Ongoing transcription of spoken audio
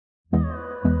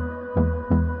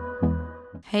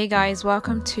Hey guys,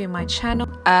 welcome to my channel.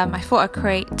 I thought I'd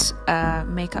create a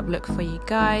makeup look for you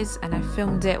guys, and I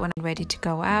filmed it when I'm ready to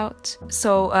go out.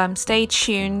 So stay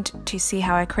tuned to see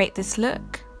how I create this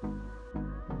look.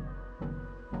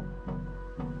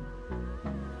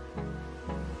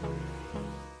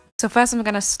 So first I'm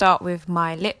going to start with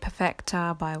my Lip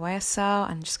Perfector by YSL.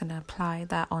 I'm just going to apply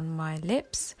that on my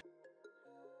lips.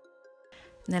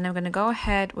 And then I'm going to go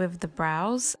ahead with the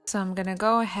brows. So I'm going to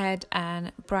go ahead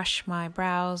and brush my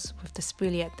brows with the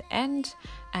spoolie at the end,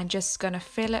 and just going to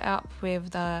fill it up with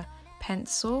the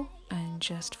pencil and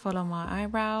just follow my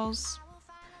eyebrows.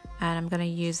 And I'm going to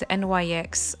use the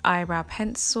NYX eyebrow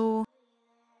pencil.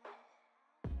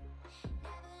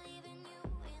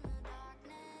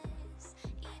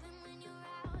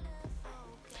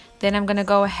 Then I'm going to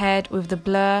go ahead with the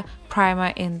Blur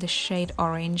Primer in the shade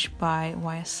Orange by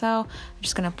YSL. I'm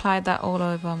just going to apply that all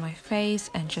over my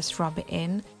face and just rub it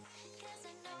in.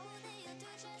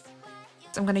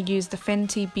 I'm going to use the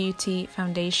Fenty Beauty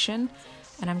foundation,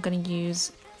 and I'm going to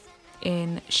use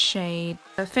in shade...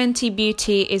 Fenty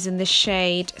Beauty is in the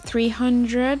shade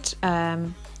 300.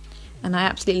 And I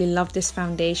absolutely love this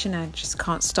foundation. I just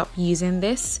can't stop using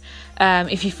this.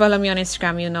 If you follow me on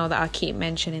Instagram, you'll know that I keep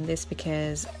mentioning this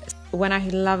because when I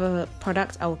love a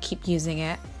product, I will keep using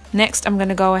it. Next, I'm going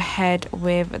to go ahead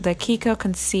with the Kiko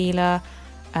Concealer,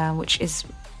 which is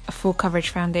a full coverage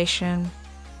foundation.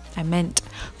 I meant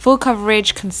full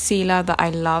coverage concealer that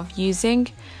I love using.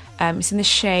 It's in the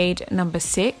shade number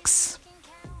 6.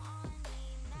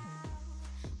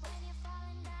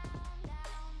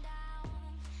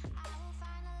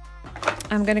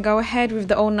 I'm going to go ahead with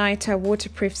the All Nighter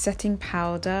Waterproof Setting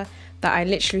Powder that I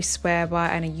literally swear by,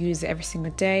 and I use it every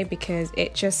single day because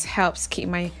it just helps keep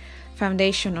my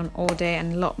foundation on all day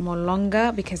and a lot more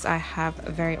longer, because I have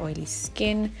a very oily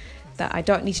skin that I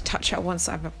don't need to touch it once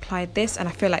I've applied this, and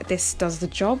I feel like this does the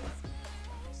job.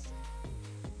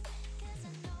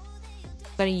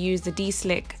 I'm going to use the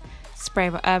D-Slick spray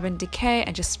by Urban Decay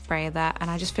and just spray that, and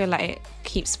I just feel like it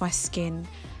keeps my skin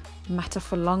matter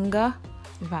for longer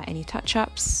without any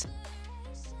touch-ups.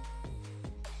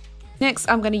 Next,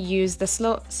 I'm going to use the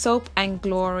Soap and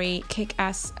Glory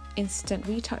Kick-Ass Instant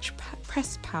Retouch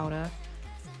Press Powder,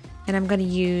 and I'm going to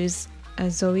use a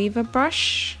Zoeva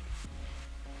brush,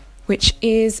 which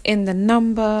is in the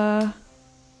number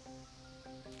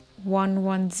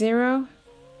 110.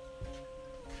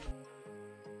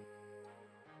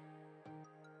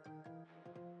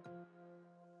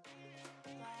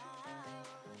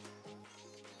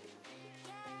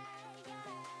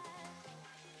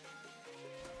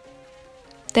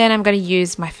 Then I'm going to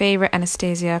use my favorite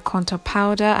Anastasia contour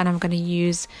powder, and I'm going to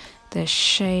use the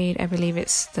shade, I believe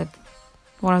it's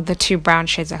one of the 2 brown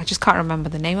shades, I just can't remember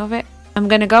the name of it. I'm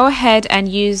going to go ahead and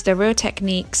use the Real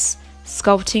Techniques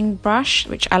sculpting brush,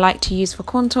 which I like to use for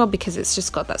contour because it's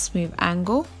just got that smooth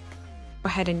angle. Go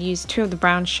ahead and use 2 of the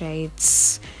brown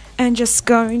shades and just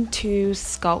going to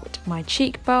sculpt my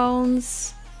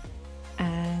cheekbones.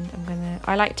 And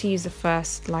I like to use the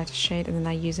first lighter shade and then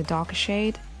I use a darker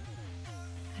shade.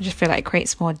 I just feel like it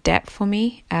creates more depth for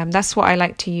me. That's what I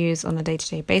like to use on a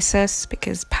day-to-day basis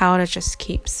because powder just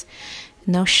keeps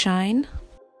no shine.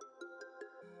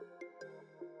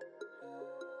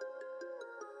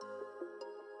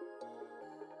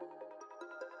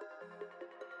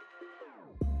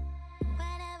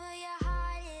 Whenever your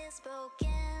heart is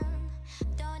broken,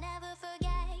 don't ever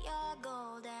forget you're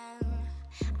golden.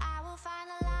 I will find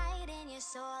a light in your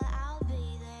soul, I'll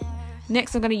be there.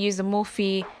 Next, I'm going to use the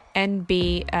Morphe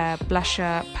NB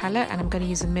blusher palette, and I'm going to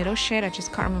use a middle shade. I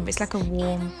just can't remember. It's like a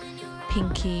warm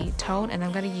pinky tone, and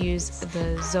I'm going to use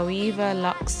the Zoeva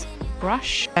Luxe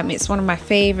brush. It's one of my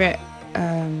favorite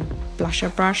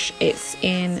blusher brush. It's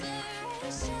in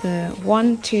the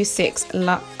 126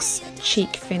 Luxe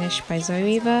Cheek Finish by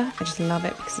Zoeva. I just love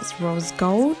it because it's rose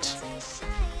gold.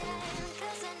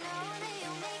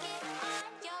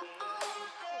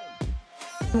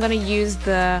 I'm going to use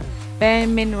the Bare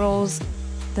Minerals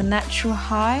The Natural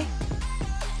High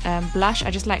blush.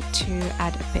 I just like to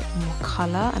add a bit more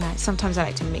colour, and sometimes I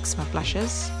like to mix my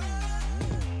blushes.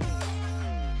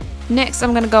 Next,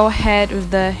 I'm going to go ahead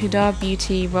with the Huda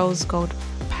Beauty Rose Gold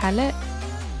palette.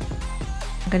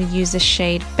 I'm going to use the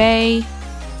shade Bay,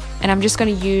 and I'm just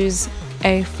going to use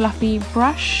a fluffy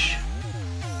brush.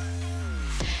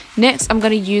 Next, I'm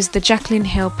going to use the Jaclyn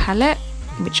Hill palette,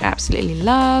 which I absolutely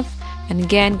love. And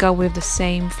again, go with the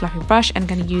same fluffy brush. I'm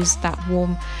going to use that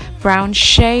warm brown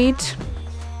shade.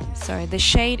 Sorry, the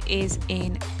shade is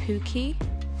in Pookie.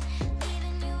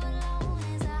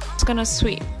 Just going to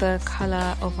sweep the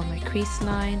colour over my crease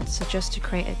line, so just to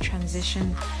create a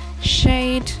transition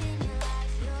shade.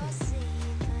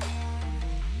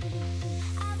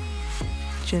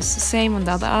 just the same on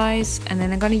the other eyes. And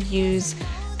then I'm going to use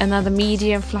another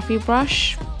medium fluffy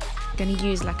brush. I'm going to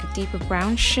use like a deeper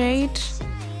brown shade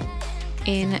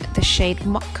in the shade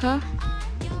Mocha,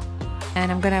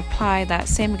 and I'm going to apply that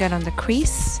same again on the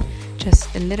crease,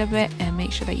 just a little bit, and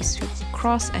make sure that you sweep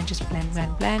across and just blend,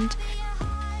 blend, blend.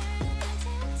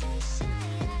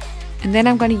 And then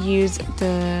I'm going to use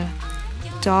the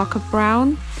darker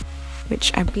brown,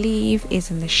 which I believe is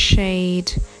in the shade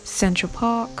Central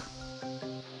Park.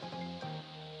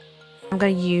 I'm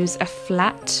going to use a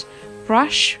flat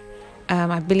brush.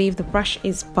 I believe the brush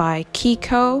is by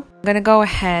Kiko. I'm going to go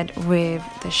ahead with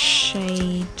the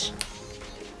shade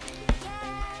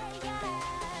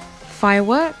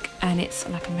Firework, and it's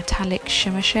like a metallic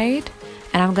shimmer shade.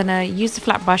 And I'm going to use the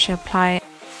flat brush and apply it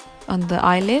on the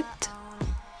eyelid.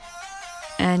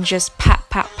 And just pat,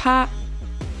 pat, pat.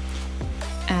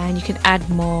 And you can add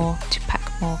more to pack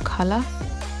more colour.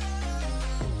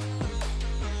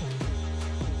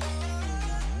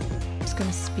 Just going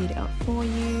to speed it up for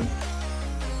you.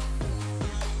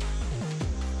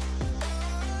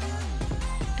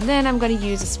 And then I'm going to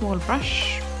use a small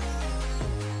brush.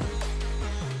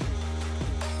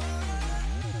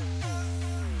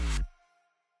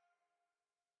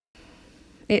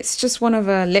 It's just one of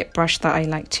a lip brush that I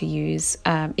like to use.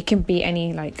 It can be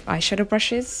any like eyeshadow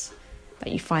brushes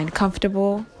that you find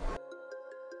comfortable.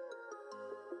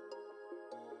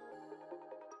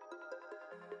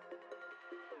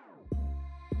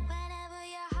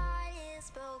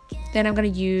 Then I'm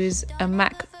going to use a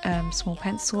MAC small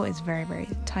pencil. It's very, very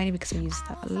tiny because I use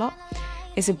that a lot.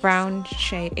 It's a brown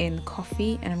shade in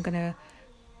Coffee, and I'm going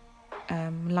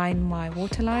to line my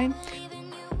waterline.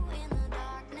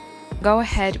 Go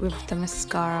ahead with the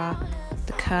mascara,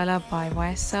 the Curler by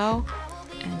YSL,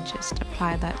 and just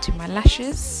apply that to my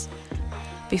lashes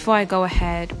before I go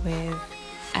ahead with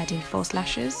adding false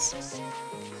lashes.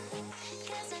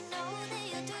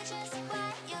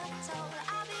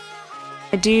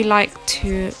 I do like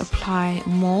to apply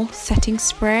more setting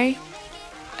spray.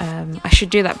 I should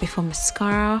do that before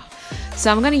mascara.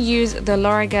 So I'm going to use the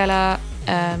Laura Geller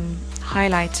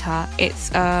highlighter. It's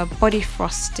a body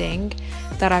frosting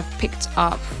that I've picked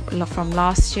up from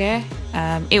last year.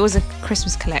 It was a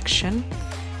Christmas collection,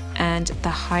 and the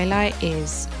highlight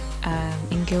is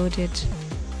in gilded.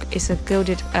 It's a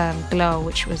gilded glow,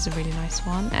 which was a really nice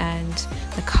one. And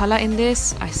the color in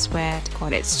this, I swear to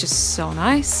God, it's just so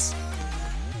nice.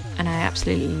 And I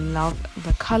absolutely love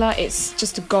the color. It's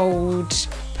just a gold,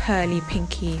 pearly,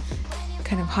 pinky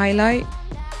kind of highlight.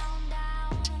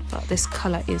 But this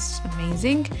color is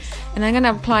amazing. And I'm going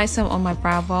to apply some on my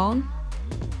brow bone.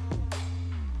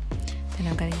 Then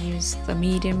I'm going to use the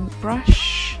medium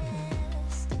brush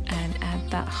and add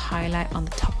that highlight on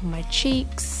the top of my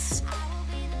cheeks.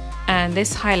 And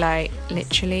this highlight,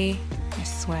 literally, I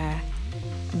swear,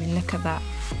 I mean, look at that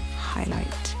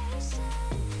highlight.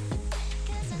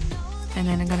 And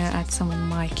then I'm going to add some of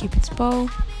my Cupid's bow.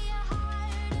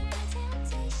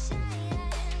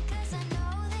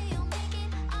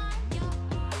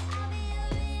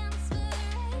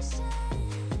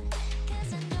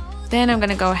 Then I'm going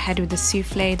to go ahead with the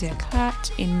Soufflé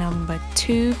d'Eclat in number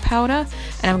 2 powder.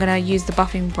 And I'm going to use the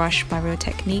buffing brush by Real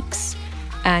Techniques.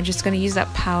 And just going to use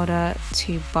that powder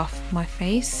to buff my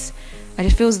face. I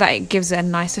just feel that it gives it a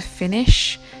nicer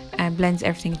finish and blends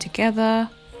everything together.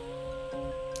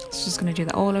 So just going to do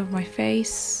that all over my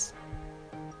face.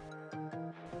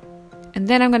 And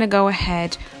then I'm going to go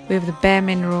ahead with the Bare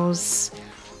Minerals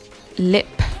Lip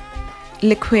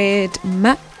Liquid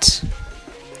Matte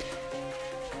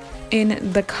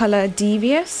in the color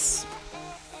Devious.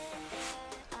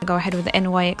 Go ahead with the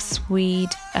NYX Swede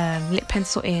lip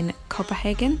pencil in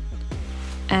Copenhagen,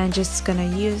 and just gonna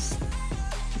use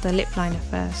the lip liner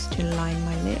first to line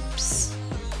my lips.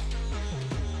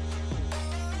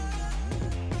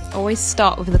 Always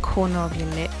start with the corner of your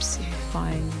lips if you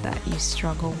find that you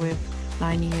struggle with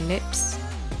lining your lips,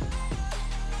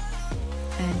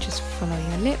 and just follow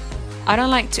your lip. I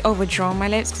don't like to overdraw my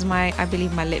lips because I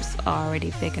believe my lips are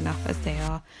already big enough as they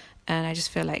are, and I just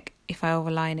feel like if I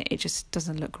overline it, it just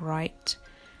doesn't look right.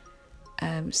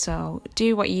 So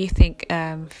do what you think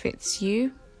fits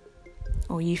you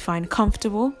or you find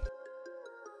comfortable.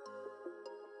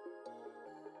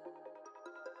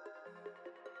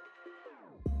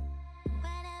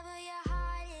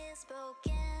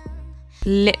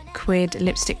 Liquid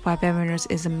lipstick by Bare Minerals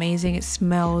is amazing. It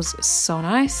smells so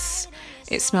nice.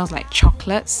 It smells like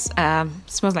chocolates.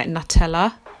 Smells like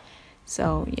Nutella.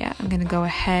 So yeah, I'm gonna go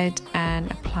ahead and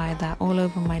apply that all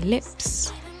over my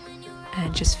lips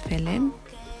and just fill in.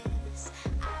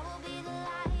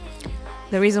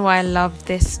 The reason why I love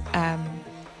this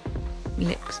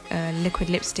liquid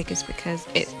lipstick is because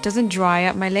it doesn't dry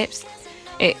up my lips.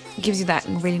 It gives you that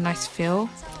really nice feel,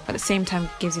 but at the same time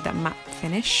gives you that matte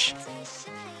finish.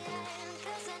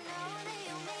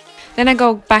 Then I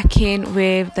go back in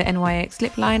with the NYX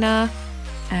lip liner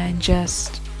and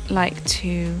just like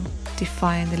to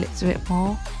define the lips a bit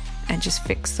more and just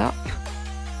fix up.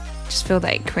 Just feel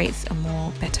that it creates a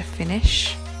more better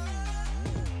finish.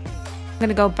 I'm going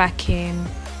to go back in.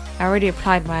 I already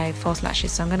applied my false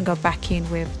lashes, so I'm going to go back in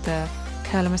with the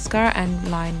curler mascara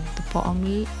and line the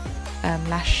bottom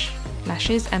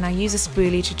lashes, and I use a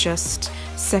spoolie to just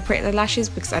separate the lashes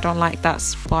because I don't like that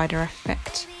spider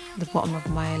effect at the bottom of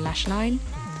my lash line.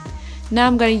 Now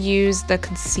I'm going to use the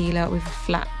concealer with a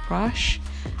flat brush,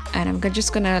 and I'm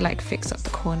just going to like fix up the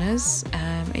corners.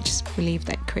 I just believe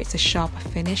that creates a sharper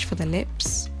finish for the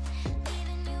lips.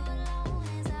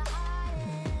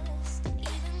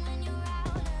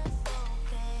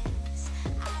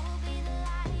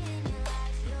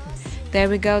 There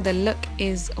we go, the look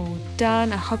is all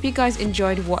done. I hope you guys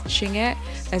enjoyed watching it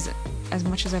as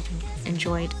much as I've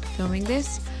enjoyed filming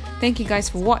this. Thank you guys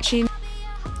for watching.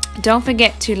 Don't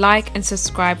forget to like and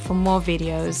subscribe for more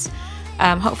videos.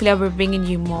 Hopefully I'll be bringing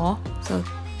you more, so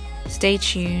stay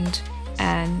tuned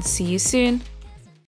and see you soon.